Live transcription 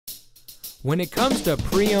When it comes to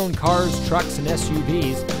pre-owned cars, trucks, and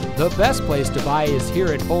SUVs, the best place to buy is here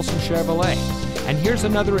at Folsom Chevrolet. And here's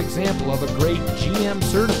another example of a great GM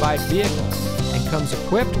certified vehicle, and comes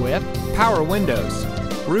equipped with power windows,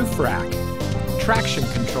 roof rack, traction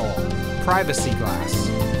control, privacy glass,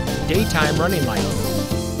 daytime running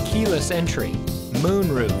lights, keyless entry,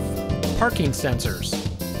 moonroof, parking sensors,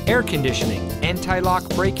 air conditioning, anti-lock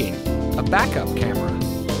braking, a backup camera,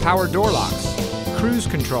 power door locks, cruise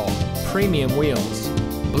control, premium wheels,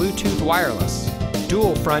 Bluetooth wireless,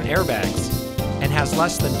 dual front airbags, and has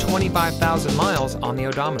less than 25,000 miles on the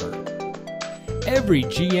odometer. Every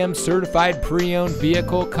GM certified pre-owned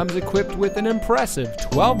vehicle comes equipped with an impressive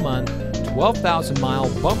 12-month,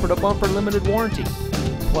 12,000-mile bumper-to-bumper limited warranty.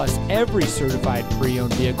 Plus, every certified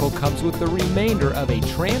pre-owned vehicle comes with the remainder of a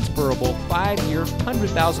transferable 5-year,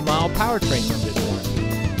 100,000-mile powertrain limited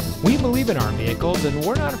warranty. We believe in our vehicles, and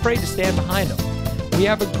we're not afraid to stand behind them. We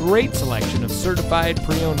have a great selection of certified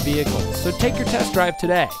pre-owned vehicles, so take your test drive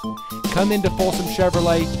today. Come into Folsom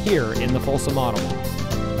Chevrolet here in the Folsom Auto Mall.